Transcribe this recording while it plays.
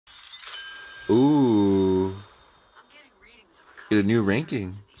Ooh. Get a new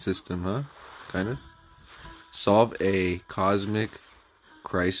ranking system, huh? Kinda. Solve a cosmic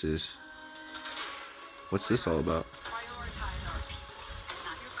crisis. What's this all about?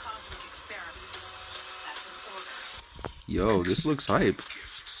 Yo, this looks hype.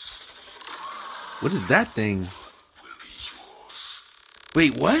 What is that thing?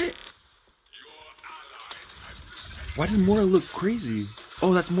 Wait, what? Why did Moira look crazy?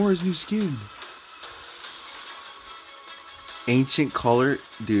 Oh, that's Moira's new skin. Ancient color.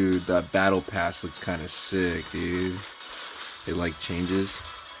 Dude, that battle pass looks kind of sick, dude. It like changes.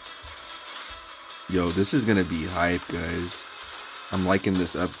 Yo, this is gonna be hype, guys. I'm liking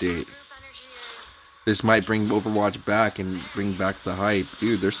this update. This might bring Overwatch back and bring back the hype.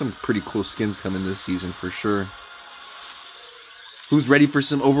 Dude, there's some pretty cool skins coming this season for sure. Who's ready for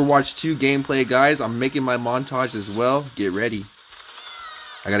some Overwatch 2 gameplay, guys? I'm making my montage as well. Get ready.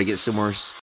 I gotta get some more